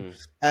fashion.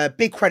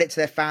 Big credit to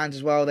their fans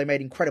as well. They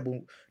made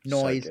incredible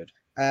noise. So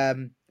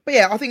good. But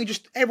yeah, I think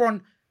just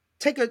everyone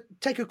take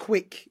a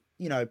quick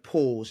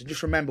pause and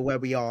just remember where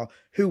we are,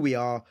 who we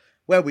are,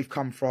 where we've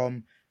come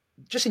from.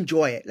 Just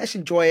enjoy it. Let's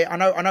enjoy it. I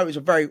know I was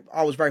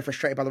very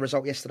frustrated by the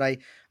result yesterday,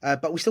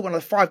 but we still got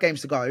another 5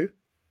 games to go.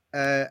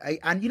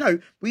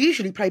 And we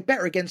usually play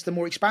better against the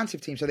more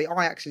expansive teams, so the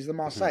Ajaxes, the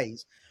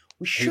Marseilles.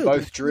 We should. Who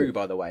both drew,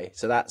 by the way,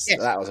 so that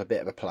was a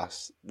bit of a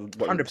plus.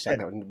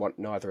 100%.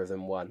 Neither of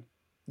them won.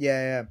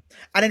 Yeah.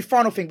 And then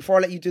final thing before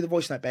I let you do the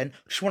voice note, Ben,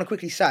 I just want to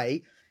quickly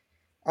say,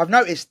 I've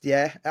noticed,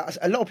 a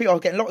lot of people are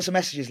getting lots of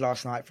messages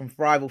last night from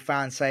rival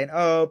fans saying,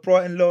 "Oh,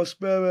 Brighton lost,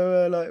 blah,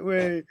 blah, blah,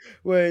 like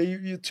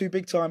you're too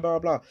big time, blah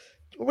blah."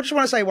 I just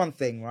want to say one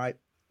thing, right?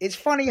 It's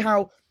funny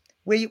how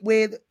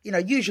we're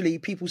usually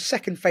people's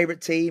second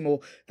favourite team, or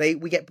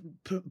we get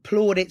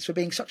plaudits for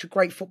being such a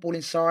great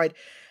footballing side,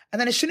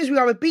 and then as soon as we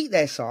either beat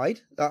their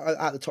side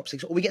at the top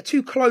 6, or we get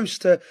too close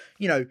to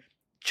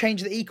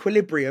change the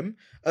equilibrium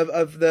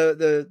of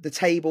the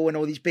table and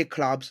all these big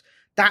clubs,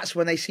 that's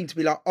when they seem to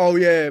be like, "Oh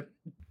yeah,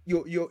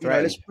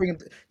 let's bring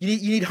them." You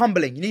need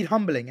humbling.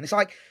 And it's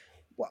like,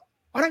 well,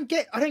 I don't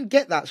get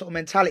that sort of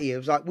mentality. It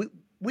was like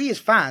we as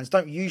fans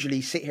don't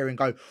usually sit here and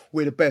go,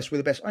 "We're the best.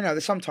 I know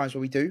there's sometimes where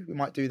we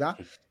might do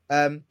that,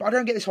 but I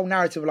don't get this whole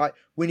narrative of like,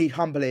 we need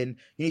humbling.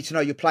 You need to know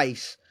your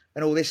place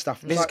and all this stuff.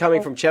 This is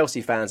coming from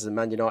Chelsea fans and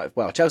Man United.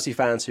 Well, Chelsea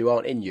fans who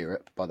aren't in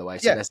Europe, by the way.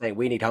 So they're saying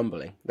we need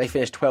humbling. They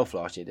finished 12th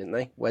last year, didn't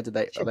they? Where did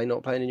they? Are they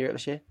not playing in Europe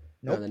this year?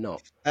 Nope. No, they're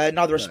not.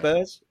 Neither are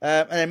Spurs.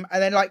 And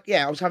then I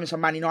was having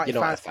some Man United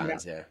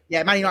fans.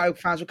 Man United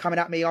fans were coming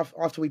at me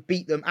after we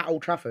beat them at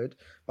Old Trafford,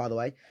 by the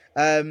way.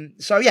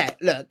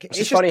 Look. It's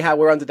just funny how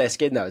we're under their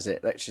skin, though, is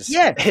it? It's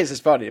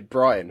just funny.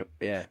 Brighton,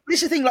 yeah. But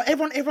it's the thing, like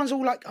everyone's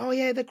all like, "Oh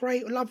yeah, they're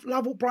great. Love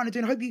what Brighton are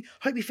doing.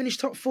 Hope you finish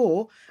top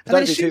 4." And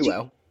don't do too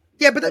well.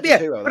 Yeah, but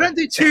don't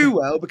do too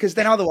well, because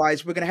then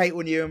otherwise we're going to hate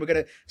on you and we're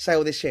going to say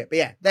all this shit. But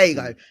yeah, there you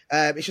go.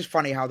 It's just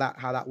funny how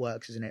that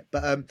works, isn't it?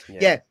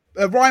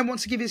 But Ryan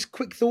wants to give his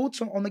quick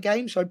thoughts on the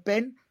game. So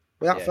Ben,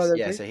 without further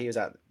ado. Yeah, so he was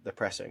at the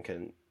presser and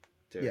couldn't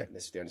do it.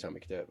 This is the only time we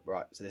could do it.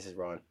 Right, so this is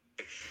Ryan.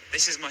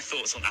 This is my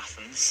thoughts on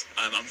Athens.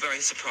 I'm very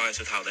surprised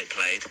with how they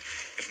played.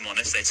 If I'm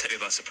honest, they took me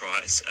by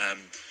surprise.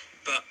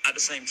 But at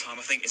the same time,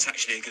 I think it's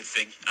actually a good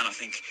thing. And I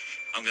think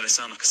I'm going to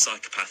sound like a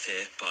psychopath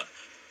here, but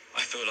I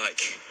feel like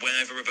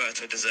whenever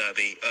Roberto De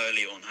Zerbi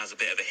early on has a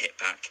bit of a hit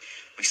back,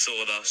 we saw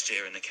last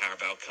year in the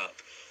Carabao Cup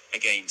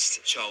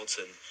against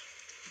Charlton.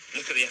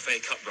 Look at the FA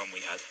Cup run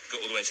we had.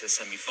 Got all the way to the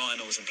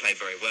semi-finals and played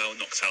very well,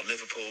 knocked out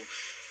Liverpool.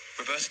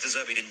 Roberto De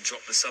Zerbi didn't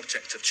drop the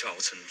subject of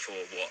Charlton for,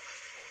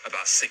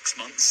 about 6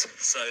 months.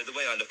 So the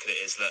way I look at it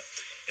is that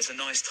it's a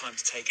nice time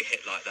to take a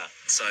hit like that.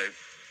 So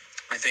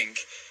I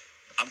think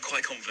I'm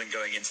quite confident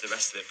going into the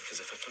rest of it,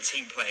 because if a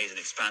team plays and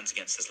expands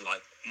against us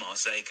like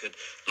Marseille could,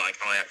 like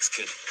Ajax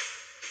could,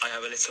 I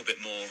have a little bit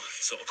more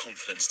sort of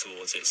confidence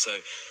towards it. So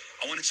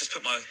I want to just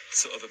put my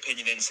sort of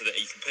opinion in so that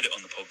you can put it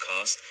on the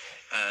podcast.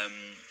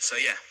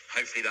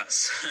 Hopefully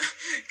that's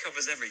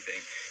covers everything.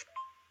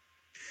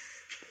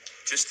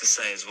 Just to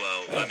say as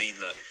well, I mean,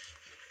 look,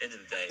 end of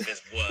the day,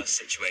 there's worse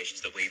situations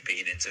that we've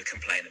been in to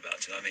complain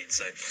about, do you know what I mean?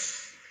 So,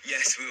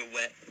 yes, we were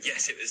wet,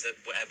 yes, it was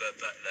whatever,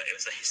 but look, it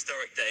was a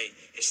historic day,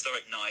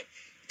 historic night,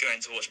 going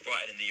to watch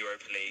Brighton in the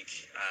Europa League.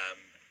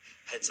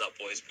 Heads up,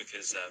 boys,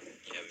 because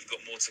we've got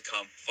more to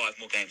come,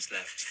 5 more games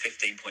left,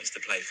 15 points to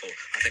play for.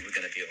 I think we're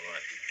going to be all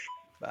right.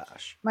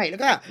 Bash. Mate,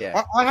 look at that.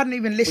 Yeah. I hadn't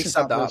even listened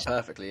to that up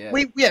perfectly.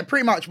 Yeah,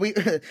 pretty much.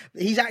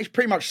 He's actually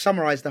pretty much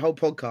summarised the whole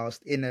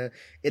podcast in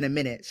a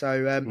minute. So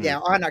I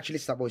hadn't actually listened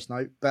to that voice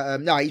note,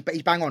 but no, he's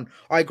bang on.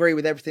 I agree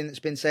with everything that's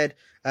been said.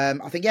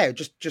 I think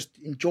just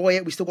enjoy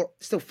it. We still got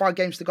 5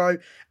 games to go,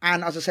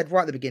 and as I said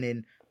right at the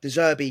beginning, De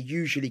Zerbi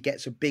usually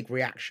gets a big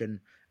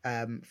reaction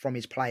from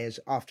his players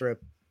after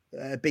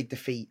a big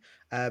defeat.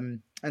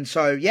 And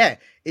so, yeah,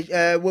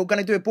 we're going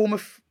to do a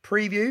Bournemouth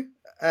preview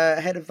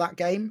ahead of that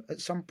game at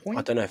some point.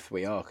 I don't know if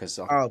we are because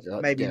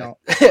maybe not.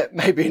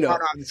 Maybe not. I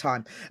don't have the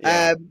time.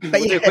 Yeah. But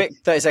we'll do a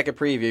quick 30-second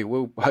preview.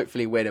 We'll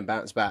hopefully win and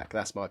bounce back.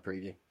 That's my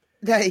preview.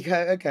 There you go.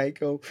 Okay,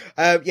 cool.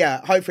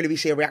 Yeah, hopefully we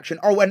see a reaction.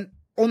 Oh, and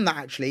on that,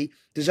 actually,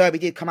 De Zerbi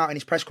did come out in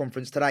his press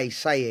conference today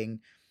saying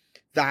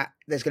that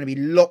there's going to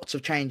be lots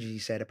of changes. He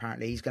said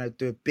apparently he's going to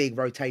do a big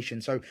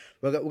rotation. So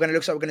we're going to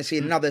look like we're going to see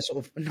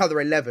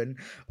another 11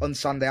 on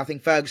Sunday. I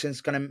think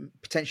Ferguson's going to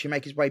potentially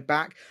make his way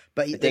back,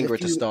 but Dingra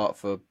to start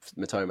for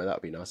Matoma, that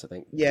would be nice. I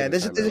think. Yeah,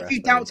 there's a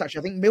few doubts actually.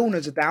 I think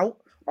Milner's a doubt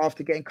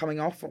after coming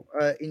off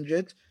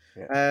injured.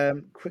 Yeah.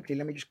 Quickly,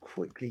 let me just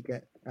quickly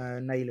get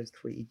Naylor's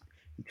tweet.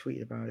 He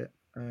tweeted about it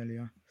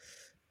earlier.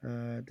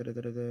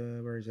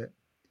 Where is it?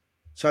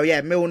 So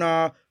yeah,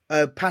 Milner,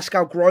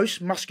 Pascal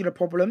Gross, muscular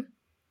problem.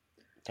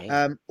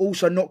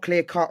 Also not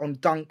clear cut on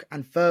Dunk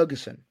and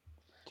Ferguson.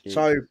 Jeez.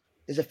 So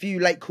there's a few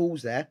late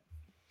calls there.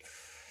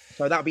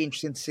 So that'll be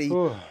interesting to see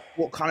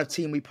what kind of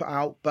team we put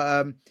out.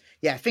 But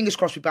yeah, fingers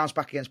crossed we bounce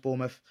back against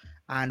Bournemouth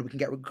and we can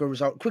get a good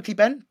result. Quickly,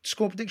 Ben,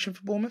 score prediction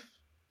for Bournemouth?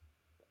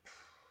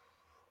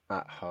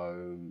 At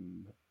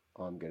home,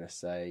 I'm going to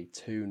say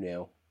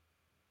 2-0.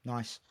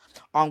 Nice.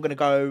 I'm going to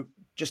go,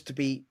 just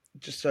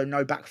so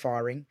no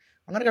backfiring,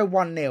 I'm going to go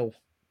 1-0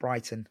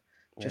 Brighton.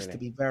 Just to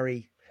be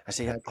very... I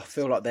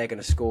feel like they're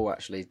going to score,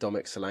 actually.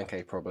 Dominic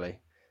Solanke, probably.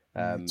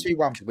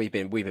 2-1. We've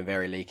been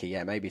very leaky.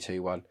 Yeah, maybe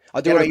 2-1.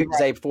 I do want to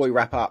say before we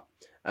wrap up,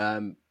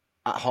 at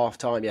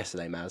half-time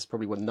yesterday, Maz,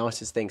 probably one of the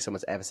nicest things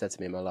someone's ever said to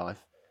me in my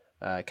life.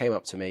 Came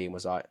up to me and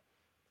was like,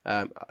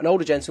 an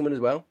older gentleman as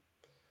well.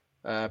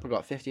 Probably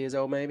like 50 years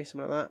old, maybe,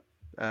 something like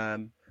that.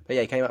 But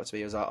yeah, he came up to me.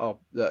 He was like, "Oh,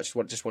 look, I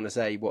just want to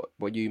say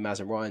what you, Maz,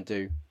 and Ryan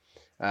do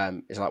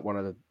is like one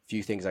of the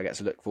few things I get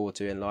to look forward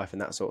to in life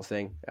and that sort of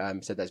thing."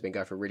 Said that he's been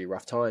going for a really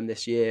rough time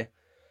this year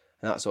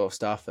and that sort of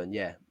stuff. And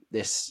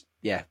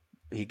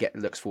he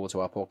looks forward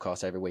to our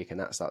podcast every week, and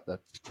that's like the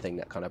thing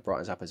that kind of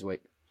brightens up his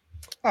week.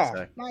 Oh,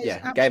 so, nice.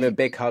 Yeah, gave him a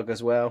big hug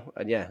as well,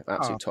 and yeah,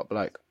 absolute top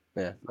bloke.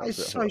 Yeah,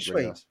 it's so sweet.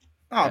 Really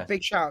nice.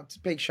 Big shout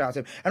to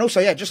him. And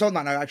also, yeah, just on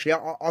that note, actually,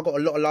 I got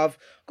a lot of love.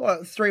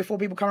 Got 3 or 4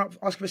 people coming up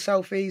asking for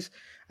selfies.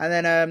 And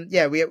then,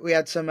 we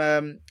had some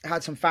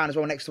fan as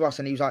well next to us,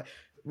 and he was like,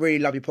 "Really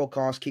love your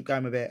podcast, keep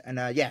going with it." And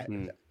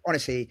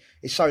honestly,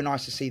 it's so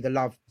nice to see the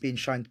love being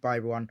shown by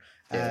everyone.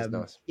 Yeah, it's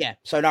nice. Yeah,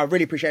 so no, I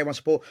really appreciate everyone's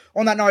support.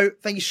 On that note,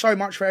 thank you so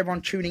much for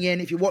everyone tuning in.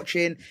 If you're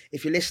watching,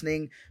 if you're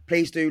listening,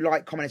 please do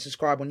like, comment, and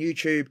subscribe on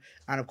YouTube.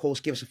 And of course,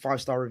 give us a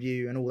 5-star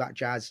review and all that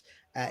jazz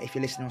if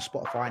you're listening on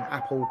Spotify and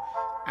Apple.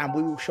 And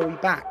we will show you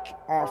back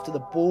after the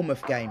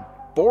Bournemouth game.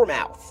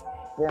 Bournemouth.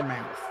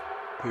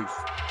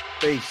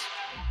 Peace.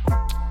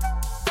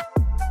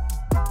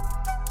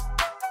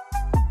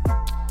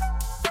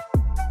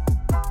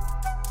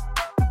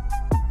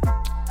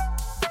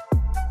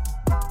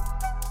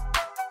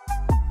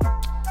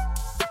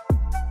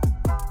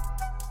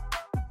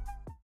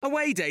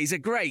 Away days are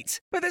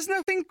great, but there's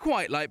nothing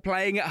quite like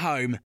playing at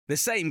home. The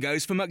same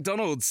goes for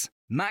McDonald's.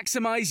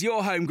 Maximise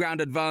your home ground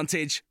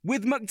advantage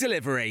with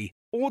McDelivery.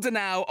 Order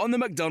now on the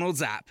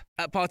McDonald's app.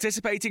 At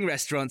participating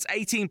restaurants,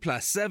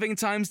 18+, serving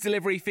times,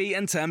 delivery fee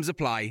and terms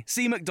apply.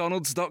 See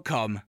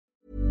mcdonalds.com.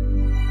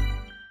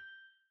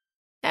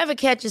 Ever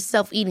catch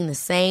yourself eating the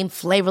same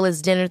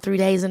flavorless dinner 3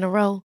 days in a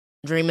row?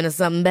 Dreaming of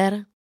something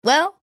better?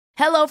 Well,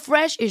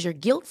 HelloFresh is your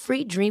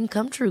guilt-free dream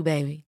come true,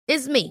 baby.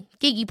 It's me,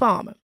 Keke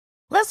Palmer.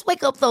 Let's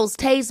wake up those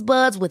taste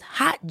buds with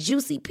hot,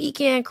 juicy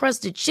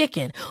pecan-crusted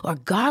chicken or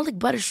garlic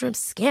butter shrimp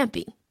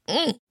scampi.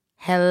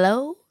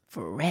 Hello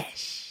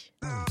Fresh.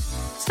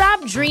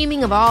 Stop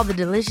dreaming of all the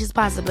delicious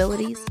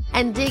possibilities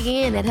and dig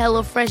in at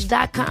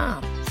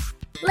HelloFresh.com.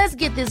 Let's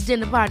get this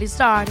dinner party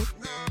started.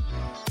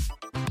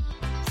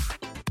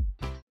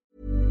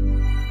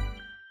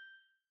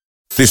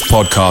 This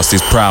podcast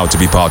is proud to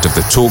be part of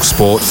the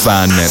TalkSport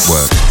Fan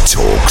Network.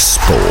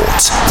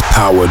 TalkSport.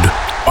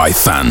 Powered by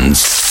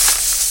fans.